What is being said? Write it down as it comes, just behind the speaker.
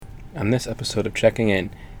On this episode of Checking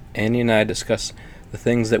In, Annie and I discuss the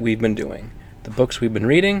things that we've been doing, the books we've been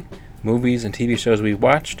reading, movies and TV shows we've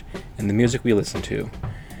watched, and the music we listen to.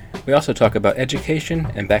 We also talk about education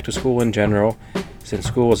and back to school in general, since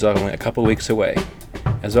school is only a couple weeks away.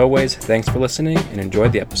 As always, thanks for listening and enjoy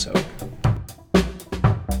the episode.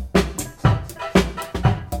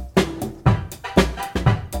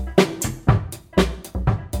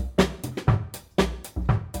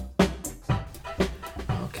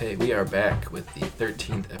 Okay, we are back with the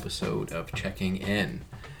 13th episode of Checking In.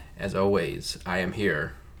 As always, I am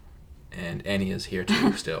here, and Annie is here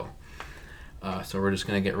too still. So we're just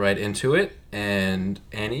going to get right into it. And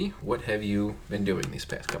Annie, what have you been doing these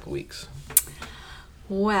past couple weeks?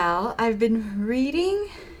 Well, I've been reading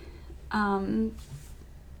and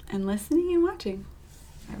listening and watching.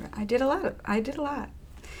 I did a lot.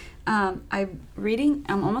 I'm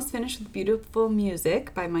almost finished with Beautiful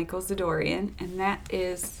Music by Michael Zadorian, and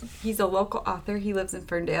he's a local author. He lives in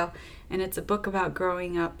Ferndale, and it's a book about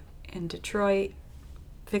growing up in Detroit,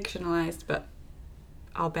 fictionalized, but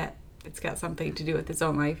I'll bet it's got something to do with his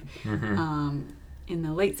own life. Mm-hmm. In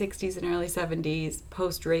the late 60s and early 70s,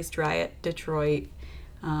 post-race riot Detroit,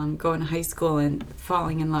 going to high school and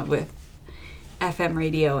falling in love with FM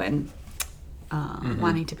radio and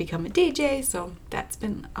wanting to become a DJ. So that's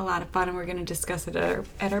been a lot of fun, and we're going to discuss it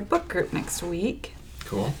at our book group next week.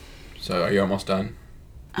 Cool. So are you almost done?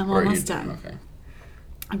 I'm almost done. Okay.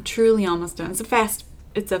 I'm truly almost done. It's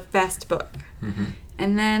a fast book. Mm-hmm.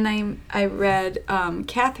 And then I read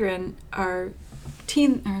Catherine, our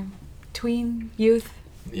tween youth.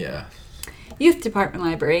 Yeah. Youth Department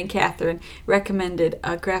Librarian, Catherine, recommended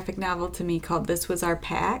a graphic novel to me called This Was Our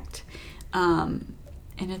Pact. And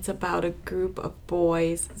it's about a group of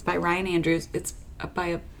boys. It's by Ryan Andrews. It's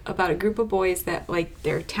about a group of boys that, like,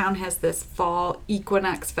 their town has this fall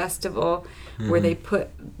equinox festival where they put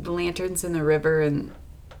the lanterns in the river and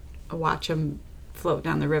watch them float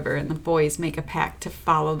down the river, and the boys make a pact to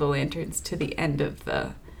follow the lanterns to the end of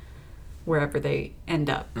wherever they end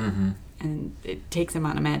up. Mm-hmm. And it takes them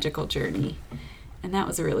on a magical journey. And that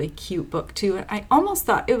was a really cute book too. I almost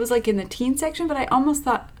thought it was like in the teen section, but I almost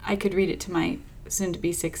thought I could read it to my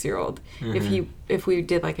soon-to-be 6-year-old if we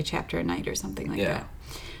did like a chapter a night or something like that.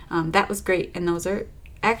 That was great. And those are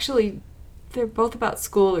actually, they're both about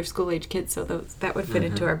school or school-age kids, so that would fit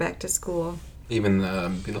into our back to school. Even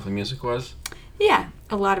the Beautiful Music was? Yeah,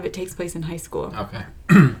 a lot of it takes place in high school. Okay.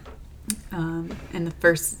 And the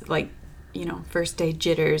first day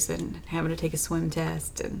jitters and having to take a swim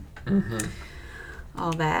test and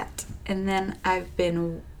all that. And then I've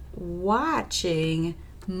been watching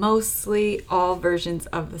mostly all versions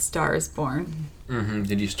of The Star Is Born. Mm-hmm.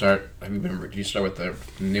 Did you start with the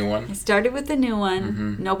new one? I started with the new one.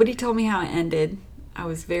 Mm-hmm. Nobody told me how it ended. I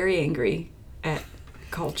was very angry at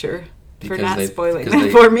culture for not spoiling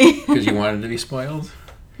that for me. Because you wanted to be spoiled?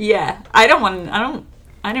 Yeah. I didn't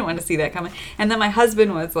want to see that coming. And then my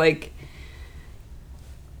husband was like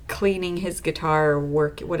cleaning his guitar,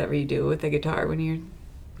 whatever you do with a guitar when you're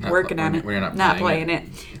working on it, when you're not playing it,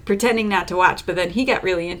 pretending not to watch. But then he got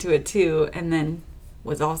really into it too, and then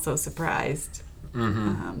was also surprised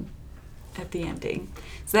at the ending.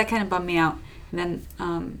 So that kind of bummed me out. And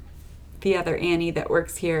then the other Annie that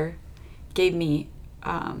works here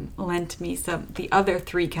lent me the other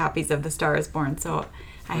 3 copies of The Star Is Born. So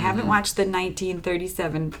I haven't watched the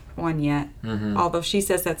 1937 one yet, although she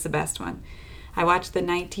says that's the best one. I watched the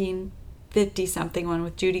 1950-something one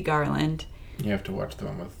with Judy Garland. You have to watch the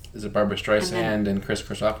one with, is it Barbra Streisand and Chris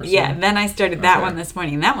Christopherson? Yeah, and then I started that one this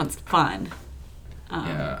morning, and that one's fun.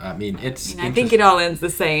 I mean, I think it all ends the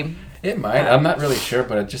same. It might. I'm not really sure,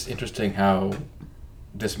 but it's just interesting how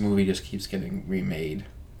this movie just keeps getting remade.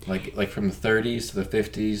 Like from the 30s to the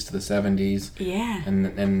 50s to the 70s. Yeah. And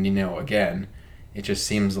again, it just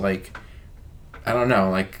seems like, I don't know,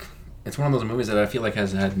 like, it's one of those movies that I feel like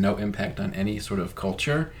has had no impact on any sort of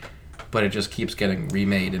culture, but it just keeps getting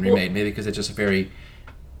remade and remade. Maybe because it's just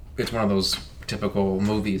it's one of those typical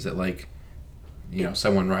movies that, like,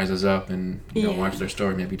 someone rises up and you don't watch their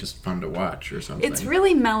story, maybe just fun to watch or something. It's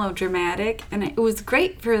really melodramatic, and it was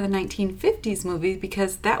great for the 1950s movie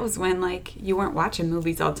because that was when, like, you weren't watching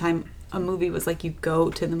movies all the time. A movie was like you go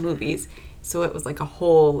to the movies, so it was like a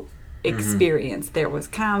whole experience. There was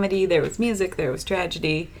comedy, there was music, there was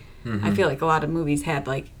tragedy. I feel like a lot of movies had,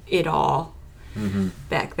 like, it all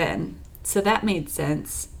back then. So that made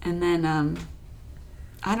sense. And then,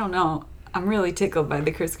 I don't know. I'm really tickled by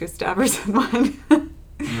the Chris Christopherson one.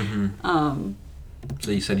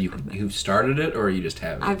 So you said you started it, or you just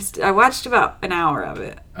have it? I watched about an hour of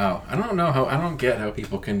it. Oh, I don't get how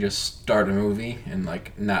people can just start a movie and,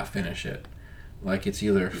 like, not finish it. Like it's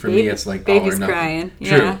either for me, it's like all or baby's nothing. crying.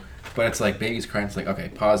 True, Yeah. but it's like baby's crying. It's like okay,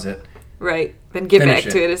 pause it. Right. Then get Finish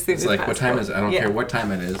back to it as soon it's as like possible. what time is it? I don't Yeah. care what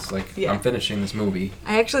time it is. Like Yeah. I'm finishing this movie.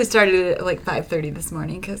 I actually started it at like 5:30 this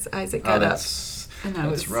morning because Isaac got up. That's And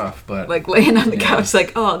that's rough, but Like laying on the Yeah. couch,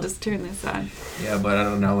 like, oh, I'll just turn this on. yeah, but I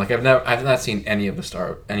don't know. Like I've not seen any of the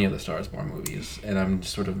Star Wars movies, and I'm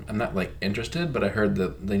not like interested. But I heard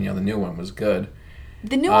that the new one was good.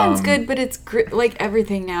 The new one's good, but it's like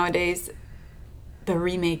everything nowadays. The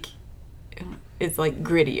remake is like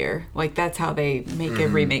grittier. Like that's how they make a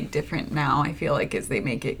remake different now. I feel like is they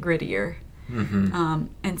make it grittier. Mm-hmm.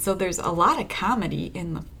 And so there's a lot of comedy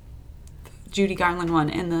in the Judy Garland one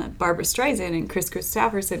and the Barbara Streisand and Chris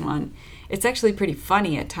Christopherson one. It's actually pretty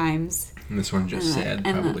funny at times. And this one's just sad,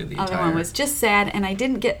 And probably the the other entire. one was just sad, and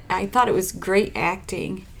I thought it was great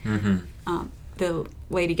acting. Mm-hmm. The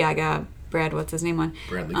Lady Gaga, what's his name one?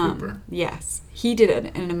 Bradley Cooper. Yes, he did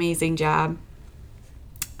an amazing job.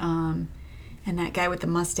 And that guy with the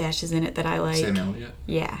mustache is in it that I like. Sam Elliott.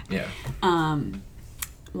 Yeah. Yeah.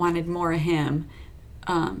 Wanted more of him.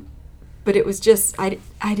 But it was just, I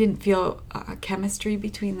didn't feel a chemistry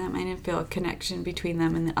between them. I didn't feel a connection between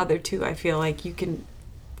them. And the other two, I feel like you can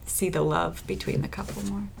see the love between the couple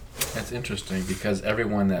more. That's interesting because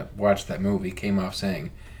everyone that watched that movie came off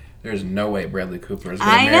saying, "There's no way Bradley Cooper is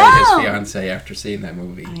going to marry his fiance after seeing that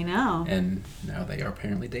movie." I know. And now they are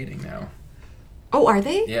apparently dating now. Oh, are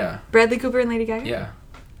they? Yeah. Bradley Cooper and Lady Gaga? Yeah.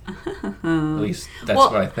 At least that's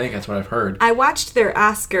Well, what I think. That's what I've heard. I watched their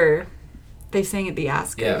Oscar. They sang at the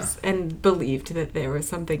Oscars Yeah. and believed that there was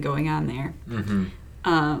something going on there.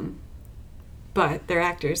 Mm-hmm. But they're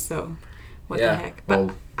actors, so what Yeah, the heck? But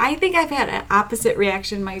well- I think I've had an opposite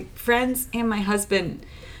reaction. My friends and my husband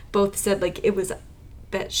both said like it was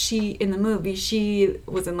that she in the movie she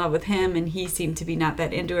was in love with him and he seemed to be not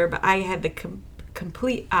that into her. But I had the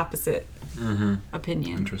complete opposite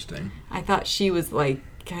opinion. Interesting. I thought she was like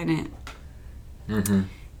kind of Mm-hmm.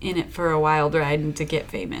 in it for a wild ride and to get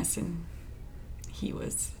famous, and he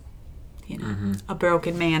was, a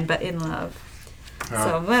broken man but in love.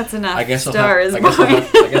 So that's enough. I guess Star is Born.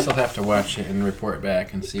 I guess I'll have to watch it and report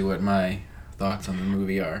back and see what my thoughts on the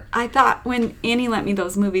movie are. I thought when Annie lent me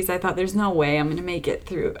those movies, I thought there's no way I'm going to make it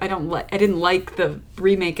through. I didn't like the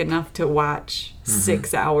remake enough to watch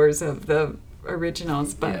 6 hours of the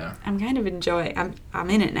originals, but Yeah. I'm kind of enjoying. I'm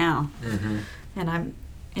in it now, and I'm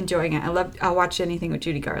enjoying it. I'll watch anything with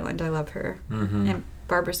Judy Garland. I love her, and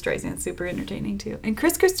Barbara Streisand's super entertaining too. And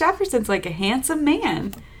Chris Christopherson's like a handsome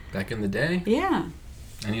man. Back in the day, Yeah,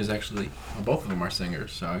 and he was actually both of them are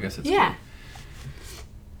singers, so I guess it's yeah. good.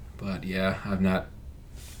 But yeah,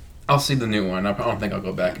 I'll see the new one. I don't think I'll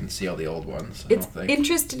go back and see all the old ones. It's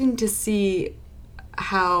interesting to see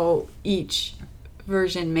how each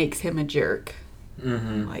version makes him a jerk.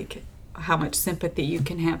 Mm-hmm. Like how much sympathy you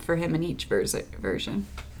can have for him in each version.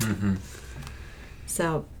 Mm-hmm.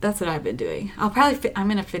 So that's what I've been doing. I'll probably I'm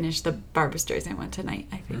gonna finish the Barbara Streisand one tonight,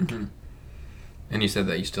 I think. Mm-hmm. And you said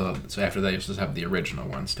that you still have, so after that you still have the original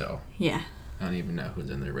one still. Yeah, I don't even know who's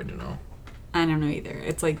in the original. I don't know either.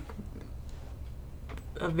 It's like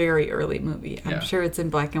a very early movie. Yeah. I'm sure it's in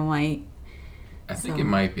black and white. I think So- it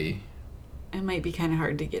might be. It might be kind of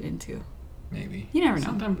hard to get into. Maybe. You never know.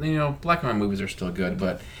 Sometimes, black and white movies are still good,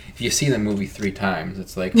 but if you see the movie 3 times,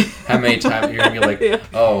 it's like, how many times you're going to be like, Yeah.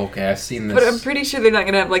 oh, okay, I've seen this. But I'm pretty sure they're not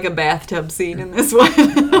going to have like a bathtub scene in this one.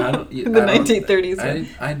 In the 1930s one.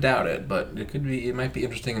 I doubt it, but it might be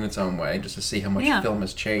interesting in its own way, just to see how much Yeah. film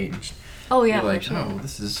has changed. Oh yeah, You're like, for sure. oh,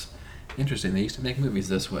 this is interesting. They used to make movies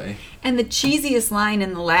this way. And the cheesiest line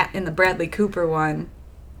in the Bradley Cooper one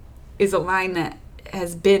is a line that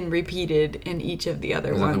has been repeated in each of the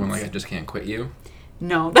other Was ones. that the one like, I just can't quit you?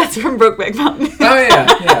 No, that's from Brokeback Mountain. Oh,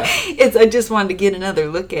 yeah. It's I just wanted to get another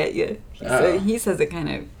look at you. Oh. He says it kind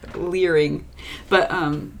of leering. But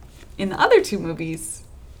in the other two movies,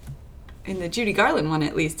 in the Judy Garland one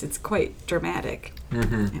at least, it's quite dramatic.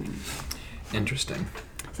 Mm-hmm. Anyway. Interesting.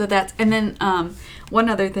 So that's, and then one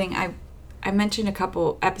other thing, I mentioned a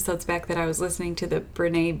couple episodes back that I was listening to the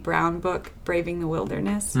Brene Brown book, Braving the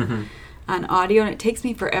Wilderness, on audio, and it takes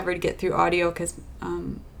me forever to get through audio because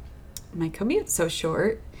my commute's so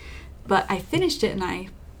short. But I finished it and I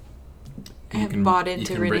have bought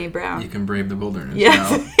into Brene Brown. You can brave the wilderness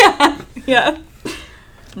Yes. now. Yeah.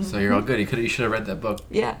 So you're all good. You should have read that book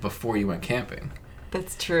Yeah. before you went camping.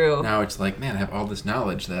 That's true. Now it's like, man, I have all this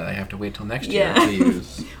knowledge that I have to wait till next year Yeah. to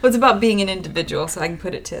use. Well, it's about being an individual, so I can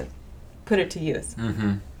put it to use.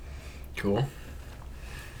 Mm-hmm. Cool.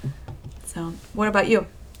 So, what about you?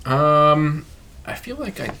 I feel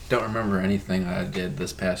like I don't remember anything that I did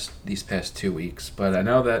these past 2 weeks, but I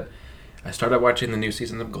know that I started watching the new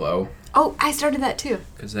season of Glow Oh, I started that too.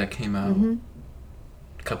 because that came out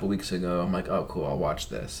a couple weeks ago. I'm like, oh, cool, I'll watch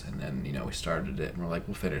this. And then, we started it, and we're like,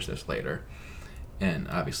 we'll finish this later. And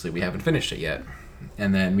obviously, we haven't finished it yet.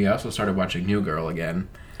 And then we also started watching New Girl again.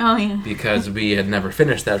 Oh, yeah. Because we had never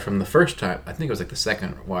finished that from the first time. I think it was like the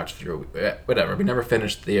second watch through. Whatever. We never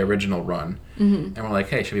finished the original run. And we're like,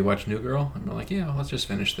 hey, should we watch New Girl? And we're like, yeah, let's just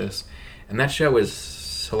finish this. And that show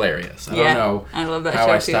is hilarious. I don't know I love that how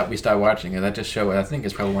show we stopped watching it. That just show, I think,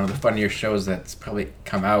 is probably one of the funnier shows that's probably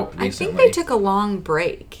come out recently. I think they took a long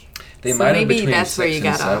break. They might have maybe between that's 6 where you and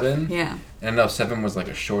got 7. off. Yeah. And no, 7 was like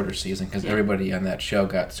a shorter season because everybody on that show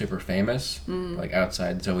got super famous, like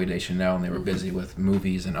outside Zooey Deschanel, and they were busy with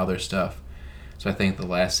movies and other stuff. So I think the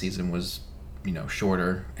last season was,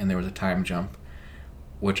 shorter, and there was a time jump,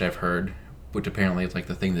 which I've heard, which apparently is like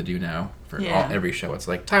the thing to do now for every show. It's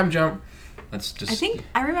like, time jump. Let's just. I think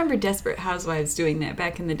I remember Desperate Housewives doing that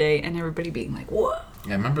back in the day, and everybody being like, "Whoa!"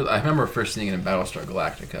 Yeah, I remember first seeing it in Battlestar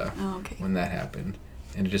Galactica. Oh, okay. When that happened,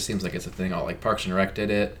 and it just seems like it's a thing. All like Parks and Rec did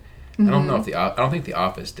it. I don't know if I don't think The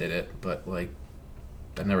Office did it, but like,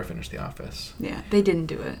 I never finished The Office. Yeah, they didn't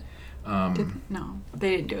do it. No,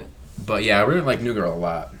 they didn't do it. But yeah, I really like New Girl a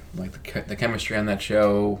lot. Like the chemistry on that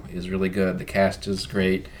show is really good. The cast is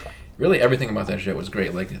great. Really, everything about that show was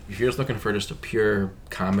great. Like, if you're just looking for just a pure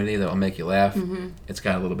comedy that will make you laugh, it's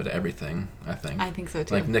got a little bit of everything, I think. I think so,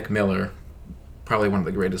 too. Like, Nick Miller, probably one of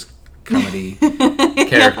the greatest comedy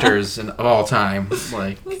characters of all time.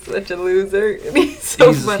 Like, he's such a loser. He's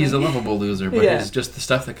so funny. He's a lovable loser, but he's just the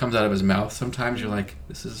stuff that comes out of his mouth. Sometimes you're like,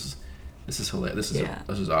 this is hilarious.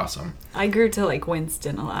 This is awesome. I grew to like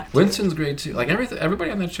Winston a lot. Winston's great too. Like everybody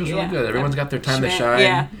on that show's really good. Everyone's got their time to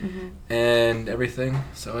shine, and everything.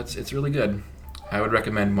 So it's really good. I would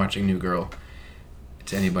recommend watching New Girl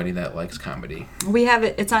to anybody that likes comedy. We have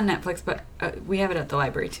it. It's on Netflix, but we have it at the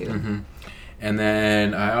library too. And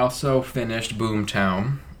then I also finished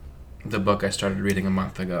Boomtown, the book I started reading a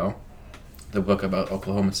month ago. The book about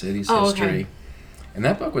Oklahoma City's history. Okay. And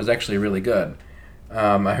that book was actually really good.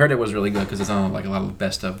 I heard it was really good because it's on like a lot of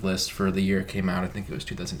best of lists for the year it came out. I think it was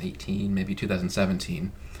 2018, maybe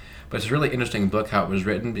 2017. But it's a really interesting book how it was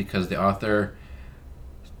written because the author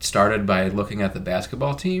started by looking at the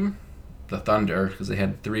basketball team, the Thunder, because they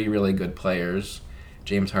had 3 really good players,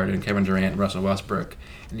 James Harden, Kevin Durant, and Russell Westbrook.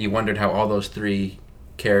 And he wondered how all those 3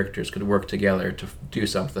 characters could work together to do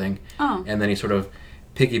something. Oh. And then he sort of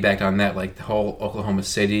piggybacked on that, like the whole Oklahoma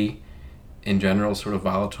City in general sort of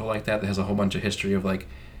volatile like that has a whole bunch of history of like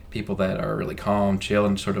people that are really calm, chill,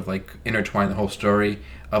 and sort of like intertwine the whole story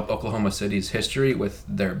of Oklahoma City's history with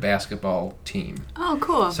their basketball team. Oh,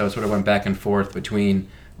 cool. So it sort of went back and forth between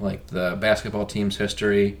like the basketball team's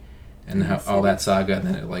history and how all that saga, and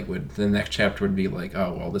then it the next chapter would be like,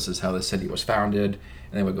 oh well, this is how the city was founded,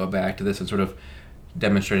 and they would go back to this and sort of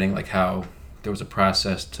demonstrating like how there was a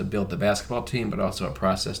process to build the basketball team, but also a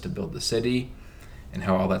process to build the city. And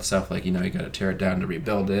how all that stuff, like, you got to tear it down to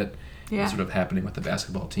rebuild it. Yeah. It's sort of happening with the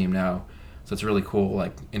basketball team now. So it's a really cool,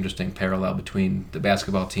 like, interesting parallel between the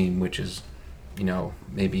basketball team, which is,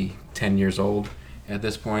 maybe 10 years old at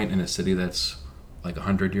this point, and a city that's, like,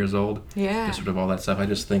 100 years old. Yeah. Just sort of all that stuff. I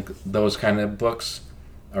just think those kind of books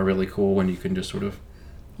are really cool when you can just sort of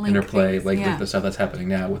interplay, like the stuff that's happening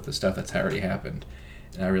now with the stuff that's already happened.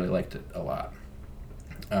 And I really liked it a lot.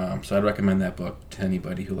 So I'd recommend that book to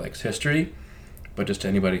anybody who likes history. But just to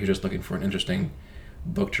anybody who's just looking for an interesting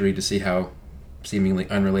book to read to see how seemingly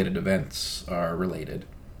unrelated events are related.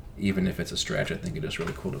 Even if it's a stretch, I think it's just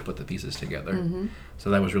really cool to put the pieces together. So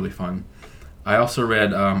that was really fun. I also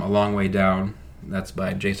read A Long Way Down. That's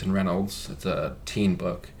by Jason Reynolds. It's a teen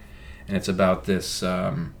book. And it's about this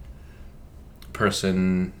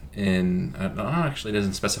person in... actually, it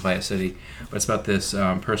doesn't specify a city. But it's about this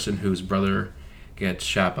person whose brother gets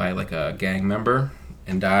shot by like a gang member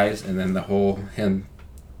and dies, and then the whole him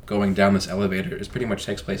going down this elevator is pretty much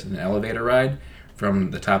takes place in an elevator ride from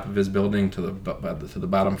the top of his building to the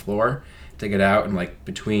bottom floor to get out, and like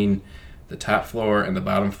between the top floor and the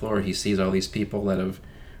bottom floor he sees all these people that have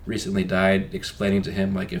recently died explaining to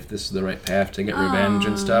him like if this is the right path to get revenge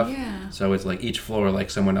and stuff. Yeah. So it's like each floor like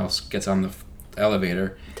someone else gets on the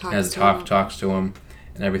elevator talks to him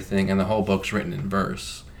and everything, and the whole book's written in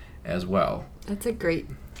verse as well. That's a great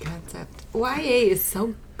concept. YA is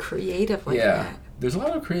so creative like that. There's a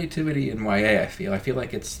lot of creativity in YA, I feel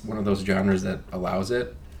like it's one of those genres that allows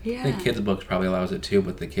it. I think kids' books probably allows it too,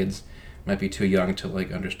 but the kids might be too young to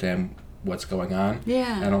like understand what's going on.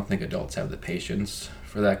 I don't think adults have the patience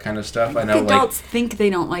for that kind of stuff. I know adults think they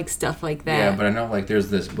don't like stuff like that. Yeah, but I know like there's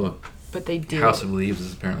this book But they do. House of Leaves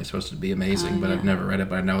is apparently supposed to be amazing, but yeah. I've never read it.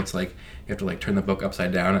 But I know it's like you have to like turn the book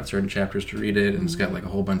upside down at certain chapters to read it, and it's got like a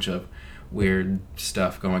whole bunch of weird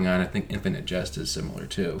stuff going on. I think Infinite Jest is similar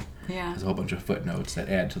too. Yeah. There's a whole bunch of footnotes that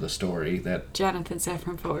add to the story. That Jonathan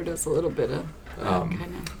Safran Foer does a little bit of kind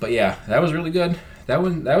of. But yeah, that was really good. That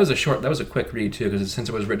was a quick read too, because since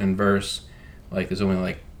it was written in verse, like there's only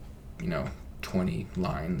like 20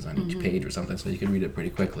 lines on each page or something, so you could read it pretty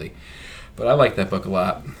quickly. But I like that book a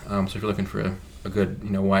lot. So if you're looking for a good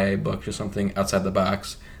YA book, just something outside the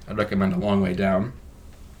box, I'd recommend A Long Way Down.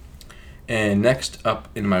 And next up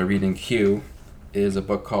in my reading queue is a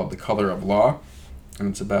book called The Color of Law, and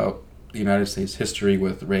it's about the United States history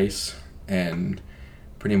with race and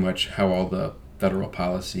pretty much how all the federal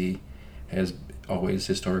policy has always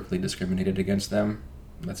historically discriminated against them.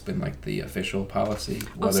 That's been like the official policy.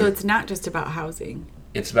 So it's not just about housing.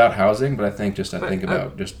 It's about housing, but I think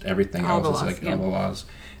about just everything all else. The It's laws, like all the laws.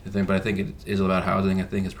 But I think it is about housing. I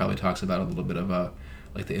think it probably talks about a little bit of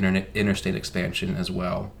like the interstate expansion as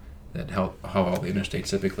well. That how all the interstates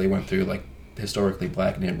typically went through like historically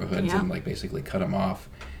black neighborhoods and like basically cut them off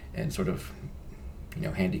and sort of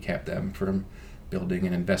handicap them from building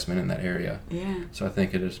an investment in that area. Yeah. So I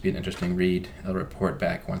think it'll just be an interesting read. I'll report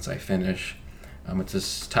back once I finish. It's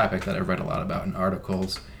this topic that I've read a lot about in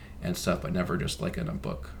articles and stuff, but never just like in a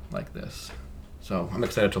book like this. So I'm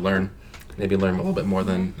excited to maybe learn a little bit more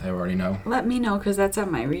than I already know. Let me know, because that's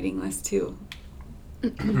on my reading list too.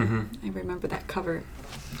 I remember that cover.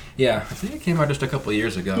 Yeah, I think it came out just a couple of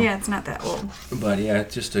years ago. Yeah, it's not that old. But yeah, I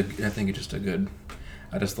think it's just a good.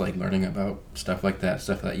 I just like learning about stuff like that,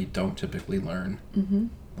 stuff that you don't typically learn,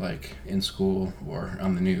 like in school or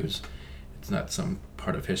on the news. It's not some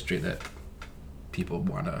part of history that people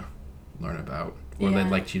want to learn about, or they'd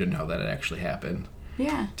like you to know that it actually happened.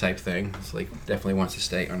 Yeah. Type thing. It's like definitely wants to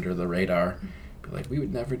stay under the radar. Be like, we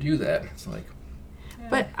would never do that. It's like.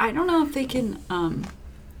 But I don't know if they can.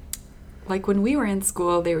 Like when we were in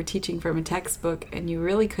school, they were teaching from a textbook, and you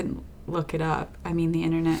really couldn't look it up. I mean, the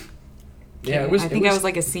internet. Yeah, I think I was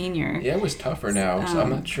like a senior. Yeah, it was tougher now. So I'm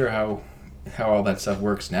not sure how all that stuff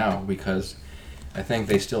works now, because I think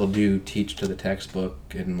they still do teach to the textbook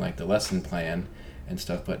and like the lesson plan and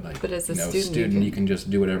stuff. But like, as a student, you can just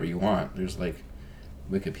do whatever you want. There's like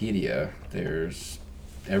Wikipedia. There's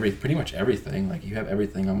pretty much everything. Like you have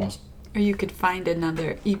everything almost. Or you could find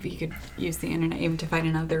another. You could use the internet even to find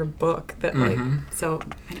another book that like. So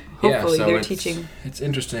hopefully they're teaching. It's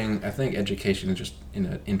interesting. I think education is just in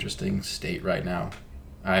an interesting state right now.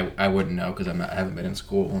 I wouldn't know because I haven't been in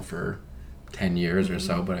school for 10 years or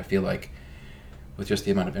so. But I feel like with just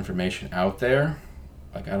the amount of information out there,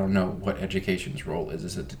 like I don't know what education's role is.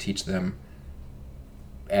 Is it to teach them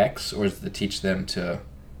X, or is it to teach them to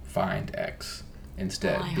find X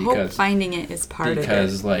instead? Well, I hope finding it is part of it.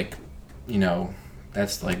 Because like.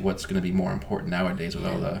 That's like what's going to be more important nowadays with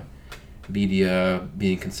all the media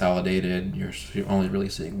being consolidated. You're only really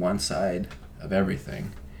seeing one side of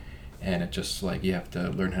everything, and it just like you have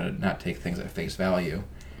to learn how to not take things at face value,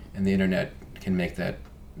 and the internet can make that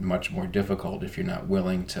much more difficult if you're not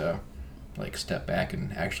willing to like step back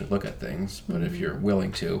and actually look at things. But if you're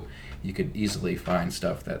willing to, you could easily find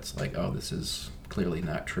stuff that's like, oh, this is clearly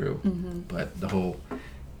not true. But the whole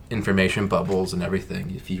information bubbles and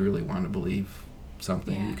everything, if you really want to believe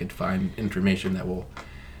something, you could find information that will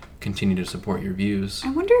continue to support your views.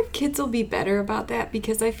 I wonder if kids will be better about that,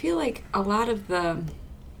 because I feel like a lot of the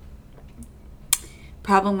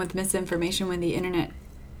problem with misinformation when the internet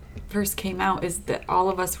first came out is that all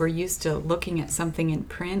of us were used to looking at something in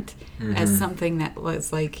print as something that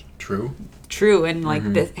was like true and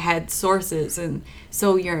like that had sources, and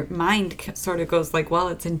so your mind sort of goes like, well,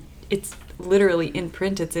 it's literally in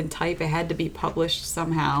print, it's in type, it had to be published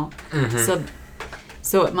somehow,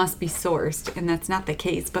 so it must be sourced, and that's not the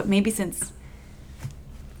case. But maybe since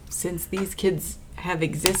these kids have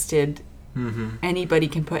existed, anybody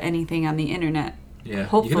can put anything on the internet. Yeah,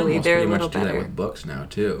 hopefully they're a little better. You can do that with books now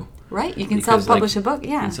too. Right, you can self-publish a book.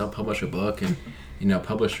 Yeah, you can self-publish a book, and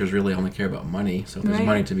publishers really only care about money. So if there's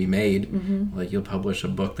money to be made, like you'll publish a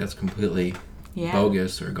book that's completely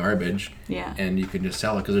bogus or garbage, and you can just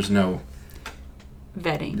sell it because there's no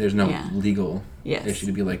vetting. There's no legal issue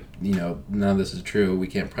to be like, none of this is true, we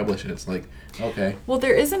can't publish it. It's like, okay. Well,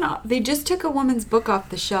 there isn't. They just took a woman's book off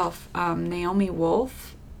the shelf, Naomi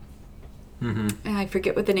Wolf. And I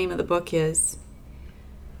forget what the name of the book is.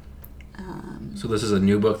 So this is a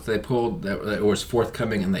new book they pulled that was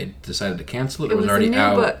forthcoming, and they decided to cancel it. Or It was already a new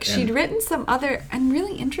out. book. She'd written some other and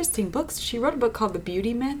really interesting books. She wrote a book called The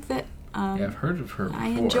Beauty Myth that I've heard of her before. I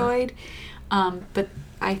enjoyed, but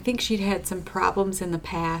I think she'd had some problems in the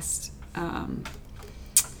past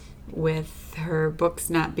with her books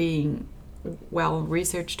not being well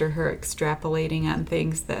researched or her extrapolating on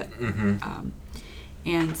things that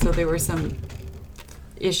and so there were some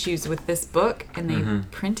issues with this book, and they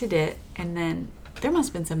printed it, and then there must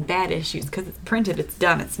have been some bad issues because it's printed, it's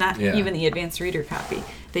done, it's not even the advanced reader copy.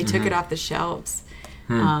 They took it off the shelves.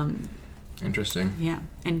 Interesting. Yeah,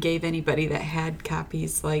 and gave anybody that had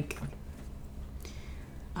copies like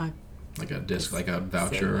a disc, like a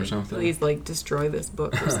voucher or something. Please, like, destroy this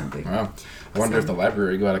book or something. Wow. I wonder if the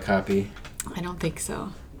library got a copy. I don't think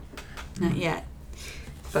so. Not yet.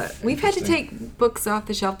 But we've had to take books off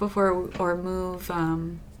the shelf before or move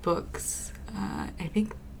books. I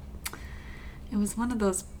think it was one of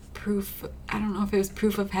those I don't know if it was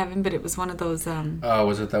Proof of Heaven, but it was one of those... oh,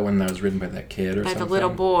 was it that one that was written by that kid or something? By the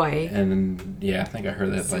little boy. And, yeah, I think I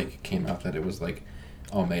heard that, like, came out that it was, like,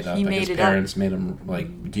 all made up. Like, his parents made him,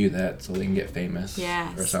 like, do that so they can get famous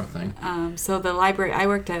or something. So the library I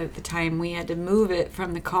worked at the time, we had to move it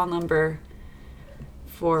from the call number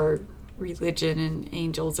for religion and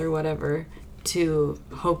angels or whatever to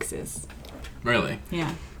hoaxes. Really?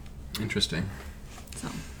 Yeah. Interesting. So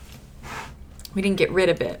we didn't get rid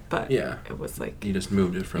of it, but it was like... You just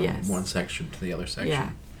moved it from one section to the other section.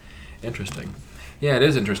 Yeah. Interesting. Yeah, it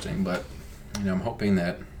is interesting, but, you know, I'm hoping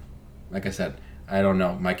that, like I said, I don't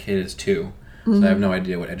know. My kid is 2, so I have no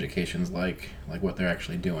idea what education's like what they're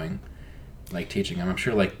actually doing, like teaching them. I'm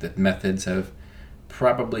sure, like, the methods have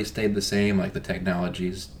probably stayed the same, like the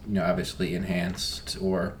technology's, you know, obviously enhanced,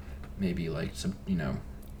 or maybe, like, some, you know,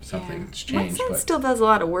 something's changed. My son still does a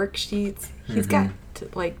lot of worksheets. He's got,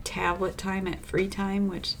 like, tablet time at free time,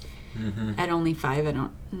 which at only 5, I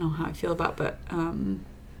don't know how I feel about, but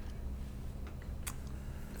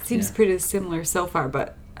seems pretty similar so far,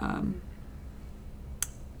 but I'm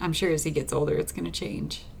sure as he gets older, it's going to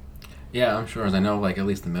change. Yeah, I'm sure. As I know, like, at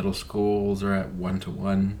least the middle schools are at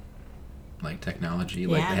 1-to-1, like, technology.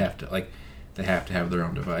 Like, they have to have their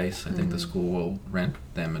own device. I think the school will rent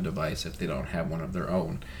them a device if they don't have one of their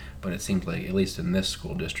own. But it seems like, at least in this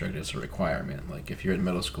school district, it's a requirement. Like, if you're in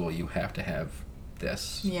middle school, you have to have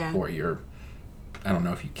this. Yeah. Or you're, I don't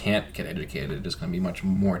know, if you can't get educated, it's going to be much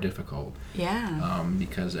more difficult. Yeah.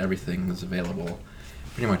 Because everything is available.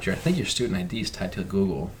 Pretty much, I think your student ID is tied to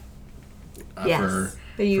Google. Yes,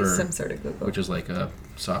 they use some sort of Google. Which is like a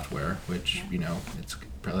software, which, you know, it's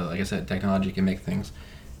probably, like I said, technology can make things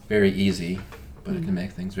very easy, but it can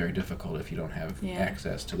make things very difficult if you don't have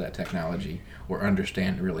access to that technology or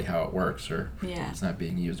understand really how it works, or it's not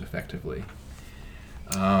being used effectively.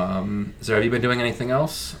 So have you been doing anything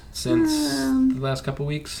else since the last couple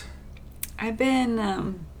weeks? I've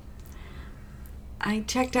been... I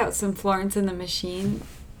checked out some Florence and the Machine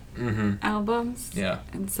albums. Yeah.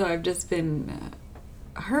 And so I've just been...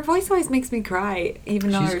 her voice always makes me cry,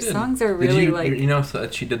 even though She's her good. songs are really You know,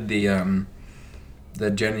 she did the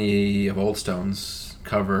Jenny of Oldstones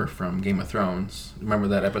cover from Game of Thrones. Remember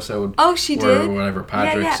that episode? Oh, she where did? Whatever,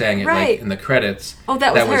 Podrick sang it right. like in the credits. Oh,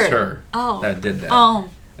 that was her. Oh. That did that. Oh.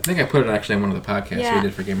 I think I put it actually in one of the podcasts we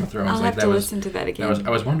did for Game of Thrones. I'll have to listen to that again. I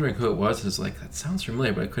was wondering who it was. It's like, that sounds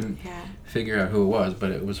familiar, but I couldn't figure out who it was. But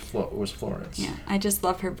it was Florence. Yeah, I just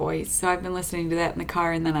love her voice. So I've been listening to that in the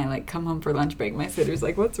car, and then I like come home for lunch break. My sitter's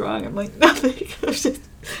like, "What's wrong?" I'm like, "Nothing."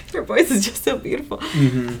 Her voice is just so beautiful.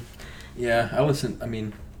 Yeah, I listen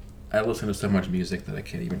to so much music that I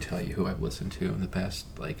can't even tell you who I've listened to in the past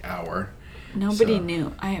like hour. Nobody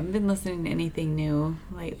new. I haven't been listening to anything new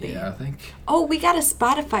lately. Yeah, I think. Oh, we got a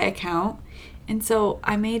Spotify account, and so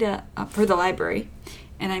I made for the library,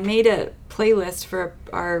 and I made a playlist for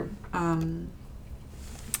our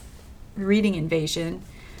reading invasion.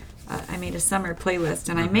 I made a summer playlist,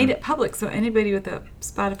 and I made it public, so anybody with a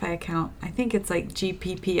Spotify account, I think it's like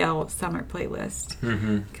GPPL summer playlist,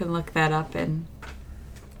 can look that up and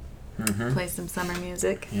play some summer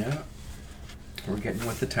music. Yeah. We're getting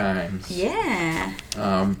with the times. Yeah.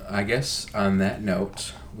 I guess on that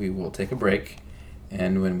note, we will take a break,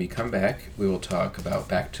 and when we come back, we will talk about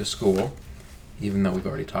back to school, even though we've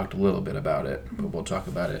already talked a little bit about it, but we'll talk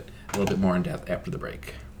about it a little bit more in depth after the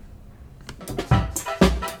break.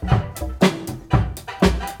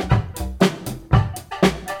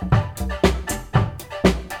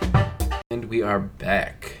 And we are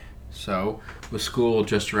back. So, with school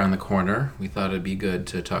just around the corner, we thought it'd be good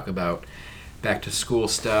to talk about back to school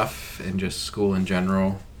stuff and just school in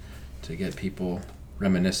general, to get people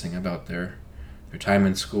reminiscing about their time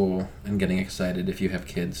in school and getting excited, if you have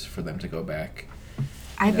kids, for them to go back.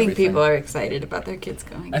 I think people are excited about their kids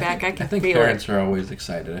going back. I think parents are always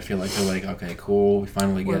excited. I feel like they're like, okay, cool,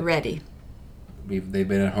 we're ready. They've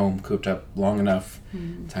been at home cooped up long enough.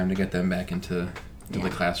 Time to get them back into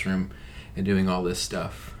the classroom and doing all this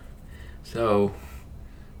stuff. So,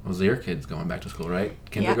 those are your kids going back to school, right?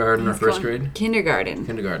 Kindergarten Yep, or first grade? Kindergarten.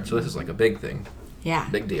 Kindergarten. So this is like a big thing. Yeah.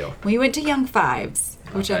 Big deal. We went to Young Fives,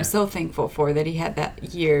 which Okay. I'm so thankful for that he had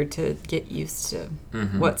that year to get used to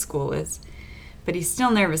what school is. But he's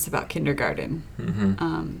still nervous about kindergarten.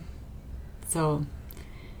 So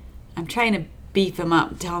I'm trying to beef him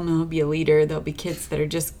up, tell him he'll be a leader. There'll be kids that are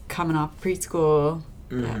just coming off preschool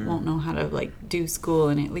that won't know how to like do school,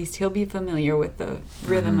 and at least he'll be familiar with the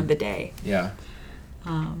rhythm of the day. Yeah.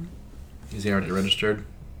 Is he already registered?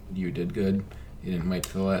 You did good. You didn't wait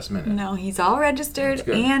till the last minute. No, he's all registered, That's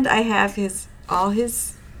good. and I have all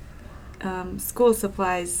his school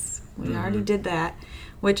supplies. We already did that,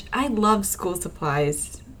 which I love school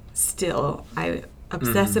supplies still. I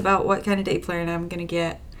obsess about what kind of day planner I'm going to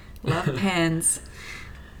get. Love pens.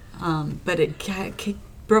 But it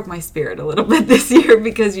broke my spirit a little bit this year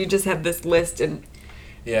because you just have this list and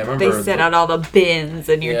Yeah, I remember. they set out all the bins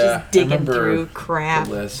and you're just digging I remember through crap.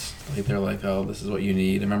 The list. Like they're like, oh, this is what you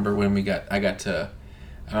need. I remember when I don't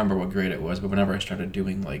remember what grade it was, but whenever I started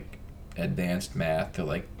doing like advanced math, they're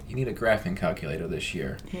like, you need a graphing calculator this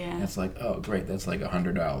year. Yeah. And it's like, oh, great, that's like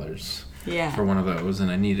 $100 Yeah. for one of those, and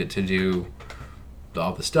I needed to do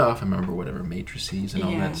all the stuff. I remember whatever matrices and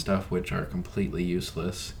all Yeah. that stuff, which are completely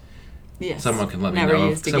useless. Yes. Someone can let me Never know.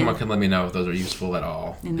 used Someone again. can let me know if those are useful at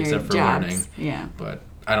all, In their except for jobs. learning. Yeah. But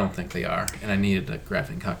I don't think they are, and I needed a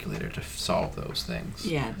graphing calculator to solve those things.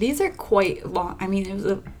 Yeah. These are quite long. I mean, it was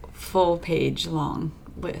a full page long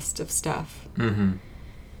list of stuff. Mm-hmm.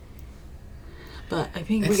 But I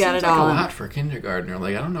think It we got seems it like all. a lot for a kindergartner.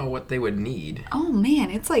 Like, I don't know what they would need. Oh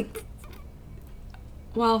man, it's like,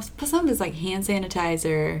 well, some of it's like hand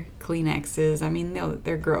sanitizer, Kleenexes. I mean,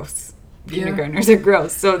 they're gross. Yeah. Kindergartners are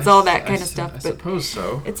gross, so it's all that kind of I stuff. But suppose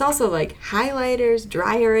so. it's also like highlighters,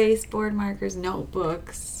 dry erase board markers,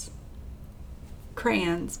 notebooks,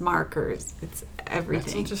 crayons, markers. It's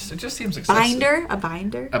everything. It just seems excessive. A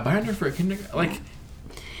binder. A binder for a kindergarten? Like,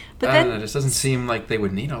 But I then don't know. It just doesn't seem like they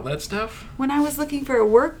would need all that stuff. when I was looking for a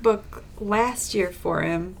workbook last year for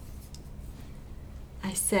him,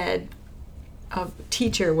 I said a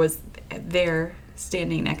teacher was there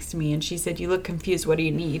standing next to me, and she said, "You look confused. What do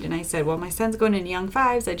you need?" And I said, "Well, my son's going into Young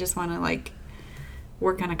Fives. I just want to like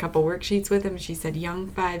work on a couple worksheets with him." And she said, "Young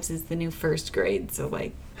Fives is the new first grade, so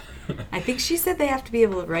like." I think she said they have to be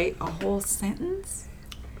able to write a whole sentence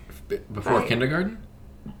Before Right. kindergarten?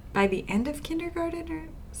 by the end of kindergarten or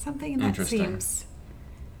something, and that Interesting.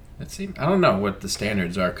 seems I don't know what the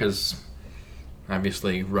standards are, because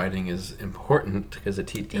obviously writing is important because it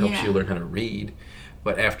helps Yeah. you learn how to read.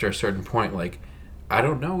 But after a certain point, like, I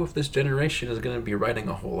don't know if this generation is going to be writing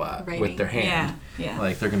a whole lot Writing. with their hand. Yeah.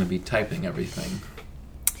 Like, they're going to be typing everything.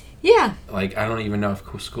 yeah. Like, I don't even know if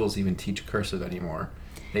schools even teach cursive anymore.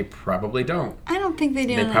 They probably don't. I don't think they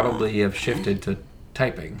do. They probably have shifted to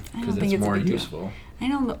typing I don't because think it's it's a more big deal. useful. I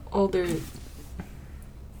know the older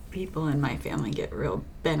people in my family get real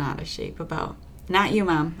bent out of shape about, not you,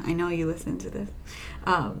 Mom, I know you listen to this,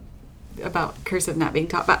 about cursive not being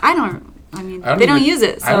taught, but I mean, they don't use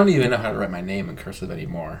it. So. I don't even know how to write my name in cursive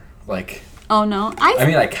anymore. Like, Oh, no. I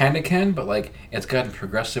mean, I kind of can, but like, it's gotten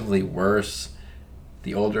progressively worse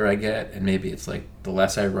the older I get, and maybe it's like the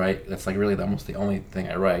less I write. That's like really almost the only thing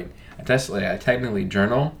I write. I technically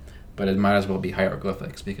journal, but it might as well be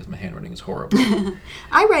hieroglyphics because my handwriting is horrible.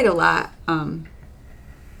 I write a lot.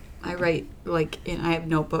 I write, I have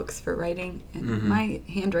notebooks for writing, and my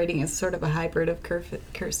handwriting is sort of a hybrid of cursive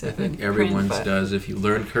I think and everyone's print, but- does. If you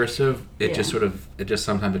learn cursive, it Yeah. just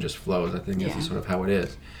sometimes it just flows. I think Yeah. it's sort of how it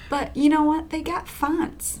is. But you know what? They got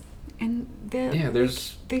fonts, and they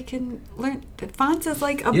can learn. The fonts is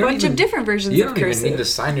like a You don't bunch even- of different versions You of don't cursive. even need to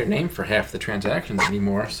sign your name for half the transactions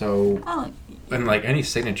anymore. So, Oh, and like any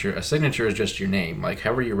signature, a signature is just your name. Like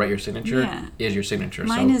however you write your signature Yeah. is your signature.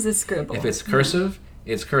 mine so is a scribble. if it's cursive,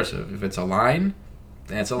 it's cursive. If it's a line,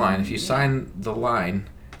 then it's a line. If you sign the line,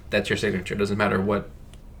 that's your signature. It doesn't matter what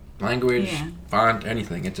language, Yeah. font,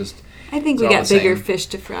 anything. It just I think it's we all got the bigger same. fish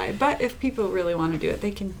to fry. But if people really want to do it,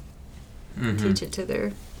 they can teach it to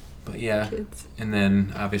their But yeah, kids. and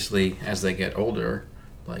then obviously as they get older,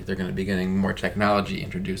 like they're going to be getting more technology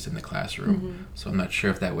introduced in the classroom. So I'm not sure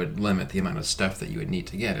if that would limit the amount of stuff that you would need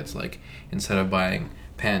to get. It's like instead of buying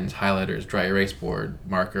pens, highlighters, dry erase board,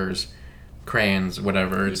 markers, crayons,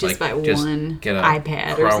 whatever, You it's just like buy just one get a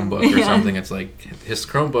iPad or Chromebook something. or Yeah. something. It's like his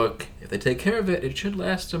Chromebook. If they take care of it, it should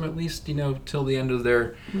last them at least till the end of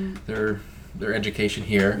their education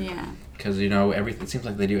here. Yeah. Because everything. It seems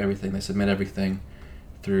like they do everything. They submit everything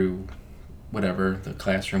through whatever, the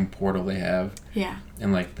classroom portal they have. Yeah.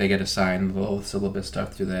 And, like, they get assigned the little syllabus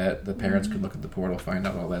stuff through that. The parents could look at the portal, find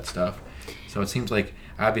out all that stuff. So it seems like,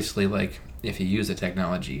 obviously, like, if you use the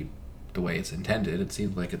technology the way it's intended, it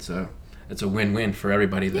seems like it's a win-win for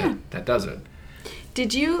everybody that does it.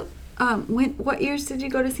 Did you, what years did you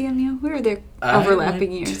go to CMU? We were there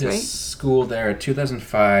overlapping years, right? School there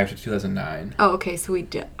 2005 to 2009. Oh, okay. So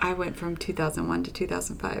I went from 2001 to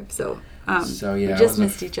 2005. So yeah, we just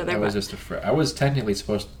missed each other. I was just I was technically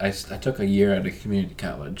supposed. I took a year at a community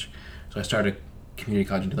college, so I started community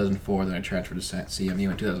college in 2004. Then I transferred to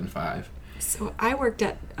CMU in 2005. So I worked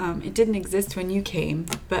at. It didn't exist when you came,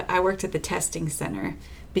 but I worked at the testing center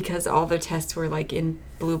because all the tests were like in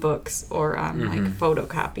blue books or on like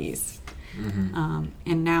photocopies.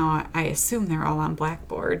 And now I assume they're all on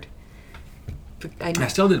Blackboard. I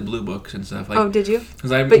still did blue books and stuff. Like, oh, did you? But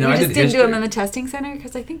you just didn't history. do them in the testing center?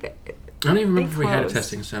 Because I think that... I don't even remember if we had a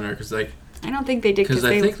testing center. Because, like... I don't think they did. Because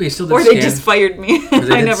I think we still did or they just fired me.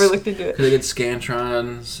 I never looked into it. Because they did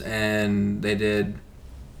Scantrons and they did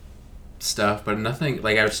stuff, but nothing...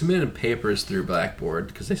 Like, I submitted papers through Blackboard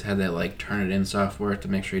because they had that, like, Turnitin software to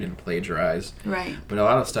make sure you didn't plagiarize. Right. But a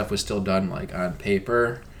lot of stuff was still done, like, on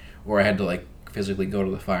paper, or I had to, like, physically go to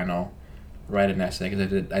the final... write an essay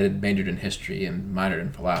because I did majored in history and minored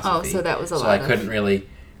in philosophy. Oh, so that was a lot. So I couldn't really.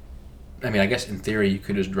 I mean, I guess in theory you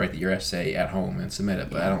could just write your essay at home and submit it,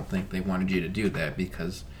 but I don't think they wanted you to do that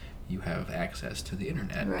because you have access to the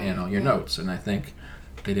internet and all your notes, and I think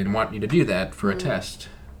they didn't want you to do that for a test.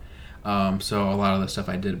 So a lot of the stuff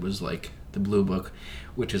I did was like the blue book,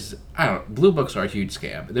 which is blue books are a huge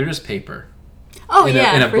scam. They're just paper. Oh in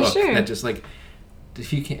yeah, a for book sure. That just like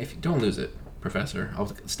if you don't lose it. Professor,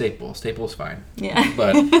 Staple's fine. Yeah.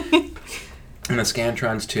 But and the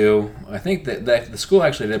Scantrons too. I think that the school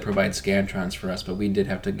actually did provide Scantrons for us, but we did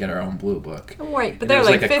have to get our own blue book. Right, but and they're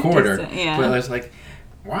like a quarter. Yeah. But I was like,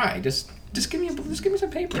 why? Just give me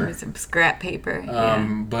some paper. Give me some scrap paper.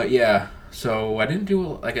 But yeah, so I didn't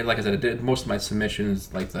do like I said, I did most of my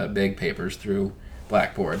submissions like the big papers through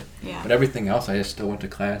Blackboard. Yeah. But everything else, I just still went to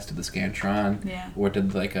class, did the Scantron. Yeah. Or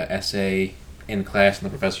did like a essay in class, and the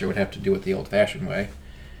professor would have to do it the old-fashioned way,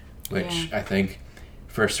 which I think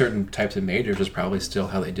for certain types of majors is probably still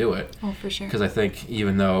how they do it. Oh, for sure. Because I think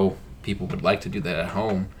even though people would like to do that at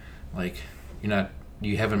home, like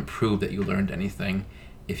you haven't proved that you learned anything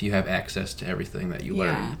if you have access to everything that you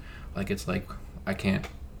learned. Like it's like I can't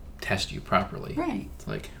test you properly. Right. It's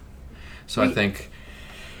like so I think,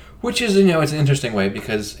 which is it's an interesting way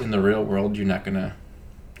because in the real world you're not gonna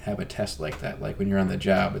have a test like that. Like when you're on the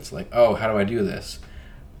job, it's like, oh, how do I do this?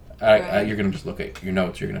 You're gonna just look at your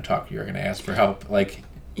notes. You're gonna talk. You're gonna ask for help. Like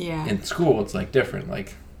in school, it's like different.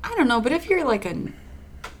 Like I don't know, but if you're like a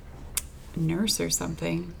nurse or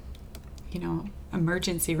something,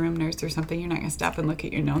 emergency room nurse or something, you're not gonna stop and look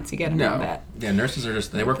at your notes. You gotta know that. Yeah, nurses are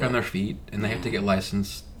they work on their feet and they have to get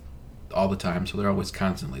licensed all the time, so they're always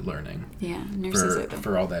constantly learning. Yeah, nurses are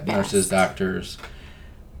for all that. best. Nurses, doctors,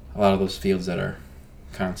 a lot of those fields that are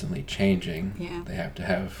constantly changing. Yeah. They have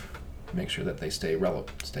to make sure that they stay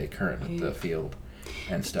relevant, stay current with the field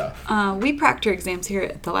and stuff. We proctor exams here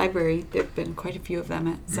at the library. There've been quite a few of them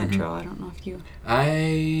at Central. I don't know if you.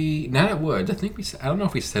 Not at Woods. I don't know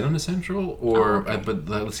if we sent them to Central or, but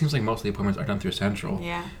it seems like most of the appointments are done through Central.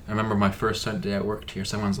 Yeah. I remember my first Sunday I worked here.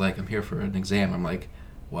 Someone's like, "I'm here for an exam." I'm like,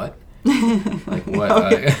 "What?" Like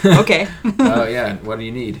what? Okay. Oh yeah. What do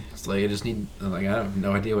you need? It's like I just need. Like I have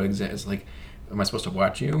no idea what exam. It's like, am I supposed to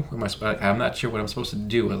watch you? I'm not sure what I'm supposed to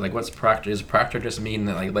do. Like, what's proctor? Does proctor just mean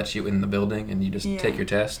that like lets you in the building and you just take your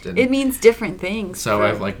test? And it means different things. So I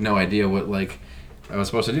have like no idea what like I was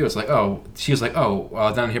supposed to do. It's like, oh, she was like, oh, well,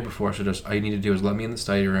 I've done it here before. So just all you need to do is let me in the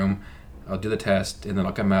study room. I'll do the test and then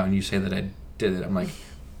I'll come out and you say that I did it. I'm like,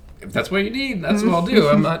 if that's what you need, that's what I'll do.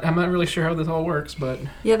 I'm not really sure how this all works, but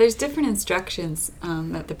yeah, there's different instructions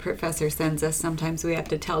that the professor sends us. Sometimes we have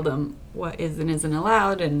to tell them what is and isn't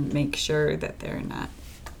allowed and make sure that they're not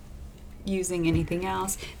using anything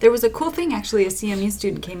else. There was a cool thing actually. A CMU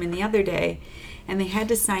student came in the other day, and they had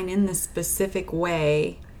to sign in this specific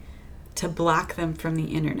way to block them from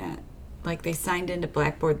the internet. Like they signed into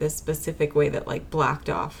Blackboard this specific way that like blocked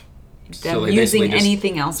off them using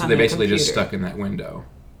anything else on their computer. So they basically just stuck in that window.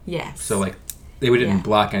 Yes. So like they didn't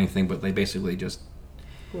block anything, but they basically just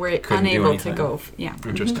were unable to go. Yeah.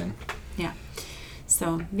 Interesting. Yeah.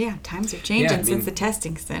 So yeah, times are changing since the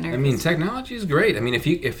testing center. I mean, technology is great. I mean, if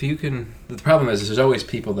you can, the problem is there's always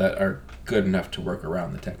people that are good enough to work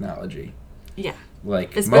around the technology. Yeah.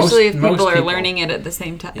 Like especially if people are learning it at the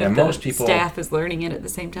same time. Yeah, most people. Staff is learning it at the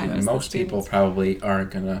same time. Yeah, as most people probably aren't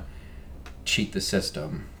gonna cheat the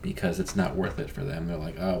system because it's not worth it for them. They're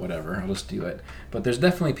like, oh, whatever, I'll just do it. But there's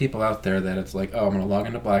definitely people out there that it's like, oh, I'm going to log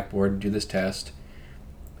into Blackboard, do this test,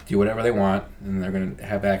 do whatever they want, and they're going to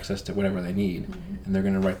have access to whatever they need. And they're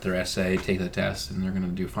going to write their essay, take the test, and they're going to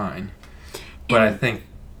do fine. But I think,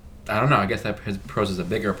 I don't know, I guess that poses a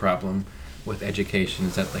bigger problem with education,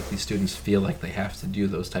 is that like these students feel like they have to do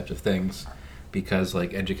those types of things because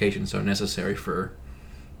like education is so necessary for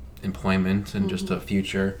employment and just a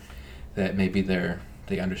future, that maybe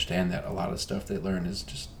they understand that a lot of stuff they learn is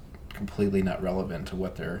just completely not relevant to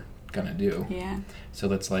what they're gonna do. Yeah. So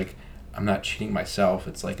that's like, I'm not cheating myself.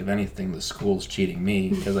 It's like, if anything, the school's cheating me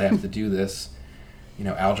because I have to do this,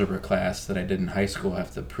 algebra class that I did in high school. I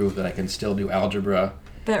have to prove that I can still do algebra.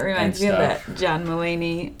 That reminds me of that John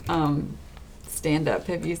Mulaney stand-up.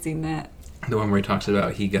 Have you seen that? The one where he talks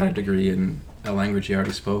about he got a degree in a language he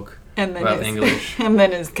already spoke. And then about English. And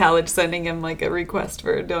then his college sending him like a request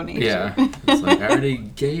for a donation. Yeah. It's like, I already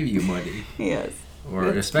gave you money. Yes. Or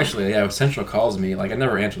especially, if Central calls me, like I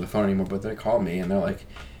never answer the phone anymore, but they call me and they're like,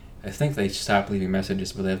 I think they stopped leaving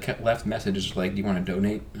messages, but they've kept left messages like, do you want to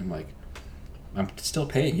donate? And I'm like, I'm still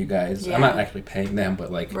paying you guys. Yeah. I'm not actually paying them, but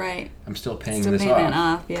like, right. I'm still paying still this paying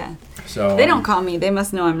off. Yeah. So they don't call me. They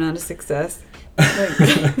must know I'm not a success.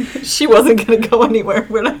 Like, she wasn't going to go anywhere.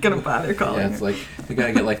 We're not going to bother calling her. Yeah, it's like, we got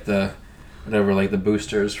to get like the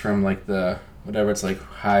boosters from like it's like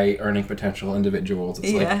high earning potential individuals.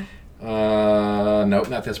 It's like, nope,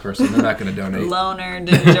 not this person. They're not going to donate. Loner,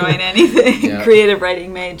 didn't join anything. Yeah. Creative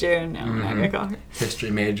writing major. No, I'm not going to call her. History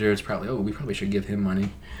major. It's probably, we probably should give him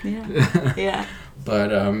money. Yeah. Yeah.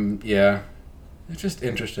 But, yeah. It's just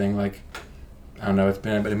interesting. Like, I don't know. I've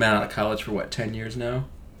been out of college for 10 years now?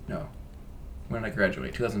 No. When did I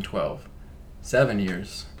graduate? 2012. 7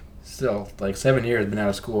 years. Still, 7 years been out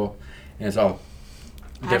of school, and it's all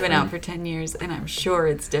different. I've been out for 10 years, and I'm sure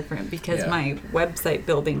it's different because my website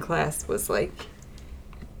building class was like,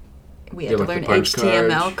 we had to learn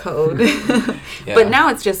HTML code. Yeah. But now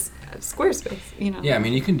it's just Squarespace, Yeah, I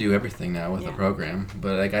mean, you can do everything now with the program.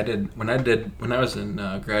 But like when I was in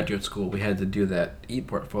graduate school, we had to do that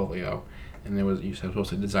ePortfolio, and you were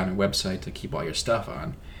supposed to design a website to keep all your stuff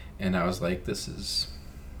on. And I was like, this is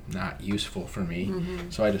not useful for me.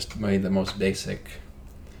 Mm-hmm. So I just made the most basic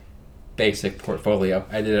portfolio.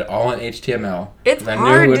 I did it all in HTML. It's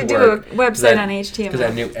hard to do a website on HTML. Because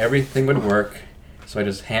I knew everything would work. So I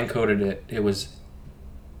just hand-coded it. It was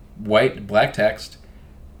black text,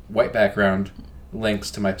 white background,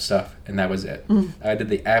 links to my stuff, and that was it. Mm. I did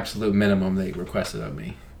the absolute minimum they requested of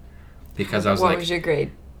me. Because I was What was your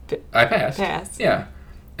grade? I passed. Passed. Yeah.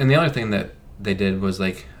 And the other thing that they did was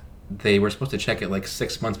they were supposed to check it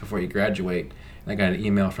 6 months before you graduate. And I got an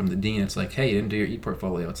email from the dean. It's like, hey, you didn't do your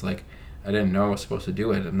ePortfolio. It's like, I didn't know I was supposed to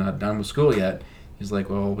do it. I'm not done with school yet. He's like,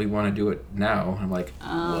 well, we want to do it now. I'm like,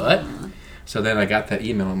 what? So then I got that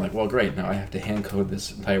email. I'm like, well, great. Now I have to hand code this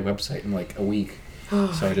entire website in a week.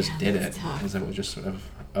 So I just did it because I was just sort of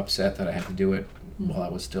upset that I had to do it while I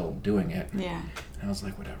was still doing it. Yeah. And I was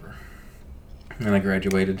like, whatever. And then I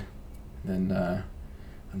graduated. And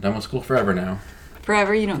I'm done with school forever now.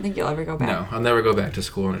 Forever? You don't think you'll ever go back? No, I'll never go back to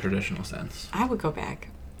school in a traditional sense. I would go back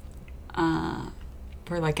for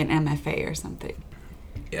an MFA or something.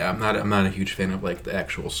 Yeah, I'm not a huge fan of the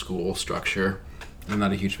actual school structure. I'm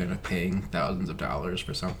not a huge fan of paying thousands of dollars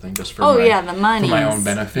for something just for the money for my own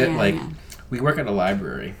benefit. We work at a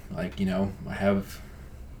library. I have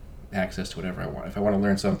access to whatever I want. If I want to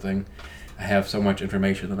learn something, I have so much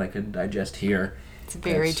information that I could digest here. It's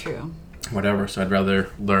very true. Whatever. So I'd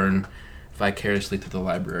rather learn vicariously through the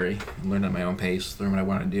library and learn at my own pace, learn what I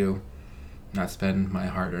want to do, not spend my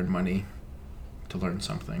hard-earned money to learn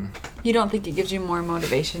something. You don't think it gives you more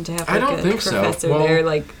motivation to have I don't think professor so.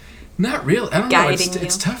 there not really. I don't know. It's you?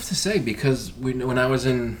 Tough to say because when I was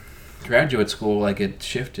in graduate school, it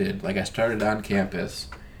shifted. I started on campus,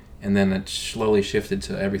 and then it slowly shifted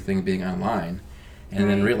to everything being online. And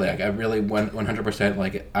then really, I really went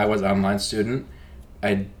 100%. I was an online student.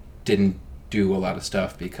 I didn't do a lot of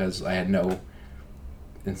stuff because I had no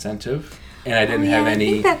incentive, and I didn't have any.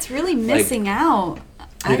 I think that's really missing out.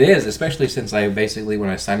 It is, especially since when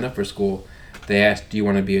I signed up for school, they asked, do you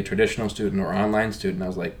want to be a traditional student or online student? I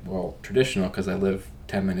was like, well, traditional because I live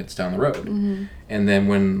 10 minutes down the road. Mm-hmm. And then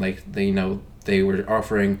when they were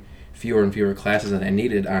offering fewer and fewer classes than I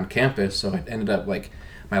needed on campus, so it ended up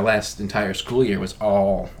my last entire school year was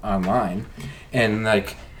all online, and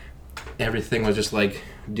everything was just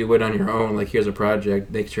do it on your own. Here's a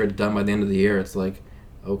project, make sure it's done by the end of the year. It's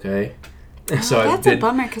okay. That's a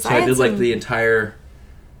bummer because I did the entire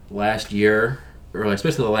last year, or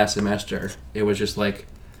especially the last semester. It was just the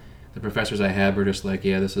professors I had were just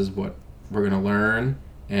yeah, this is what we're going to learn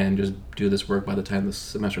and just do this work by the time the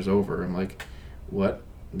semester's over. I'm like, what?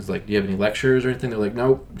 It's like, do you have any lectures or anything? They're like,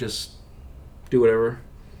 nope, just do whatever.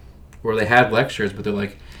 Or they have lectures, but they're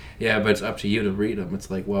like, yeah, but it's up to you to read them. It's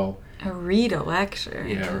like, well... Read a lecture.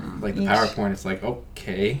 Yeah, or like the PowerPoint, it's like,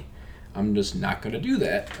 okay, I'm just not going to do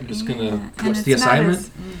that. I'm just going to... What's the assignment?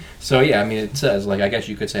 So, yeah, I mean, it says, like, I guess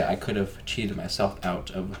you could say I could have cheated myself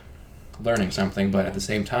out of learning something, but at the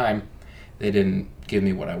same time, they didn't give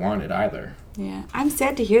me what I wanted either. Yeah, I'm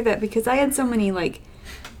sad to hear that because I had so many, like,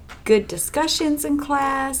 good discussions in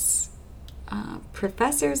class,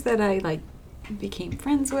 professors that I, like, became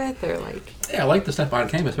friends with, or, like... Yeah, I like the stuff on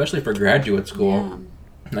campus, especially for graduate school. Yeah.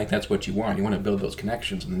 Like, that's what you want. You want to build those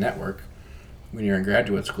connections in the network when you're in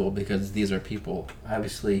graduate school, because these are people,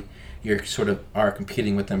 obviously, you're sort of are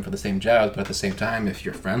competing with them for the same jobs, but at the same time, if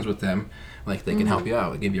you're friends with them, like, they can help you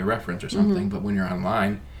out, give you a reference or something. But when you're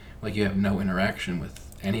online, like, you have no interaction with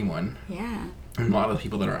anyone. Yeah. And a lot of the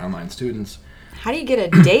people that are online students... How do you get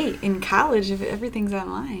a date in college if everything's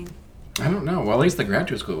online? I don't know. Well, at least the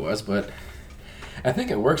graduate school was, but I think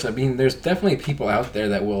it works. I mean, there's definitely people out there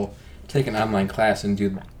that will take an online class and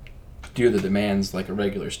do the demands like a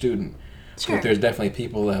regular student. Sure. But there's definitely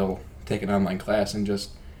people that'll take an online class and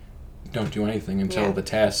just don't do anything until the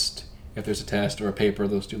test. If there's a test or a paper,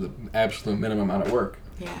 they'll do the absolute minimum amount of work.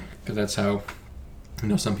 Yeah. Because that's how,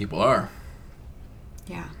 some people are.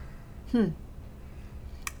 Yeah.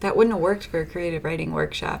 That wouldn't have worked for a creative writing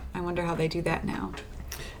workshop. I wonder how they do that now.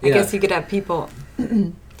 I guess you could have people,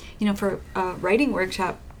 for a writing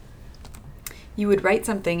workshop, you would write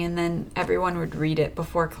something and then everyone would read it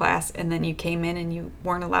before class, and then you came in and you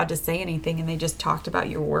weren't allowed to say anything, and they just talked about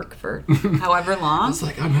your work for however long. It's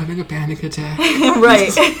like, I'm having a panic attack. Right.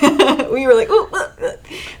 We were like, ooh,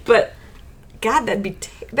 but God, that'd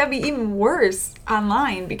be even worse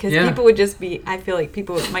online, because people would just be, I feel like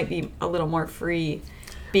people might be a little more free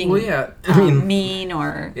being mean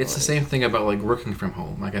or... It's the same thing about, like, working from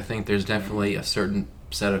home. Like, I think there's definitely a certain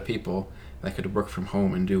set of people that could work from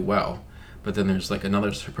home and do well. But then there's, like, another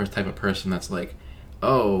type of person that's like,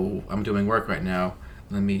 oh, I'm doing work right now.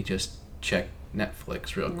 Let me just check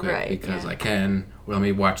Netflix real quick because I can. Or let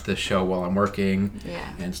me watch this show while I'm working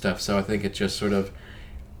and stuff. So I think it's just sort of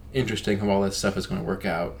interesting how all this stuff is going to work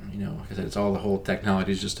out. Like I said, it's all the whole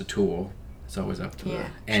technology is just a tool. It's always up to the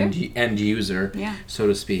end user, so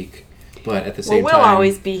to speak. But at the same time... we'll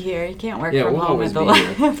always be here. You can't work from home at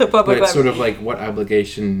the public But it's sort of like, what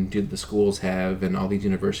obligation do the schools have and all these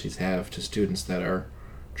universities have to students that are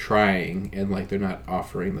trying and, like, they're not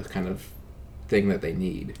offering the kind of thing that they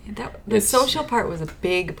need? The social part was a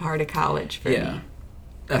big part of college for me.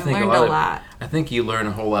 I learned a lot. I think you learn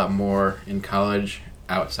a whole lot more in college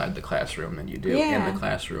outside the classroom than you do in the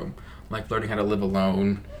classroom. Like, learning how to live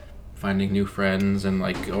alone, finding new friends, and,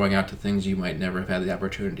 like, going out to things you might never have had the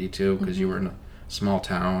opportunity to because you were in a small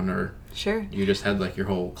town, or you just had, like, your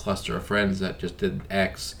whole cluster of friends that just did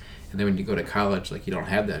X, and then when you go to college, like, you don't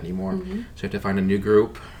have that anymore. So you have to find a new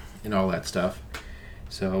group and all that stuff.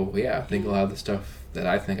 So, yeah, I think a lot of the stuff that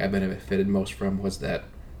I think I benefited most from was that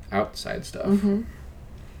outside stuff.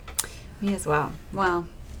 Me as well. Well,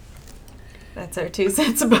 that's our 2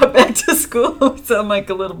 cents about back to school. Sound like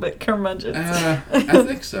a little bit curmudgeon. I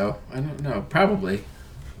think so. I don't know. Probably.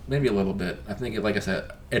 Maybe a little bit. I think, like I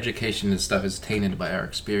said, education and stuff is tainted by our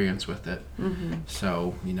experience with it.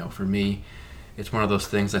 So, for me, it's one of those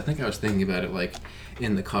things. I think I was thinking about it, like,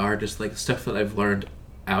 in the car, just, like, stuff that I've learned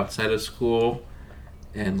outside of school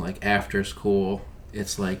and, like, after school.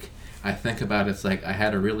 It's like, I think about it, it's like I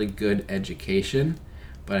had a really good education,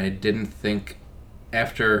 but I didn't think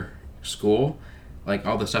after school, like,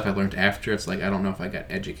 all the stuff I learned after, it's like I don't know if I got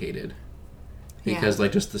educated, because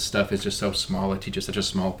like, just the stuff is just so small. They teach you such a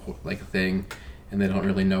small, like, thing, and they don't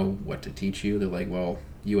really know what to teach you. They're like, well,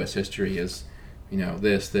 U.S. history is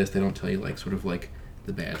this they don't tell you, like, sort of like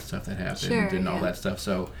the bad stuff that happened and all that stuff.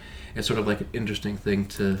 So it's sort of like an interesting thing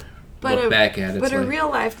to look back at. But a real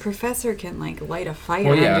life professor can, like, light a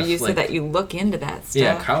fire under you, so that you look into that stuff.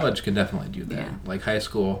 Yeah, college can definitely do that. Like, high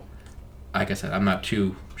school, like I said, I'm not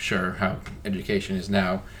too sure how education is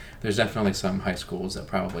now. There's definitely some high schools that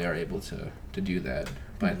probably are able to do that,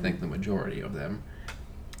 but I think the majority of them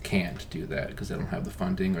can't do that because they don't have the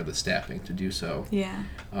funding or the staffing to do so.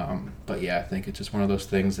 But I think it's just one of those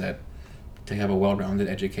things that to have a well-rounded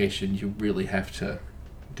education, you really have to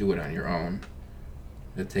do it on your own.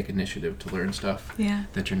 To take initiative to learn stuff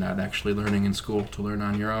that you're not actually learning in school, to learn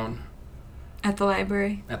on your own. At the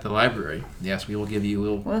library? At the library. Yes, we will give you...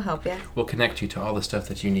 We'll help you. We'll connect you to all the stuff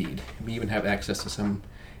that you need. We even have access to some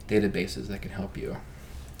databases that can help you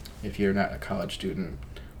if you're not a college student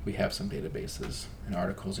we have some databases and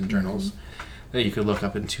articles and journals that you could look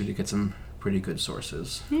up into to get some pretty good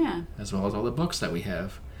sources. Yeah. As well as all the books that we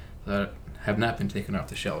have that have not been taken off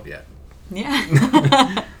the shelf yet.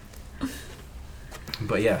 Yeah.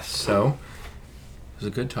 But yes, so it was a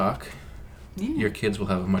good talk. Yeah. Your kids will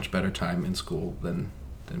have a much better time in school than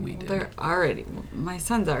we did. My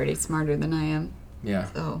son's already smarter than I am. Yeah.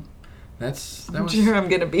 So I'm sure I'm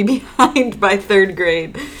gonna be behind by 3rd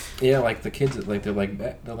grade. Yeah, like the kids, like they're like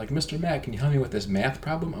Mr. Matt, can you help me with this math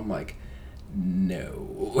problem? I'm like,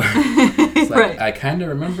 no. It's like, Right. I kind of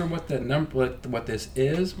remember what the what this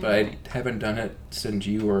is, but I haven't done it since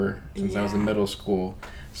I was in middle school,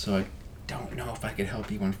 so I don't know if I could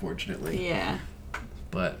help you, unfortunately. Yeah.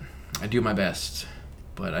 But I do my best.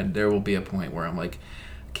 But there will be a point where I'm like,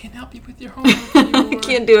 I can't help you with your homework anymore. I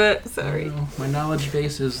can't do it. Sorry. My knowledge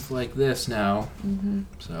base is like this now, Mm-hmm.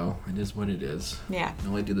 so it is what it is. Yeah. We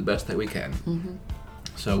only do the best that we can. Mm-hmm.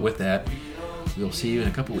 So with that, we'll see you in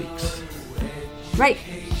a couple weeks. Right.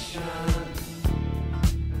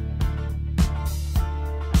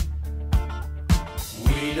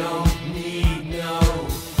 We don't need no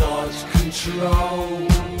thought control.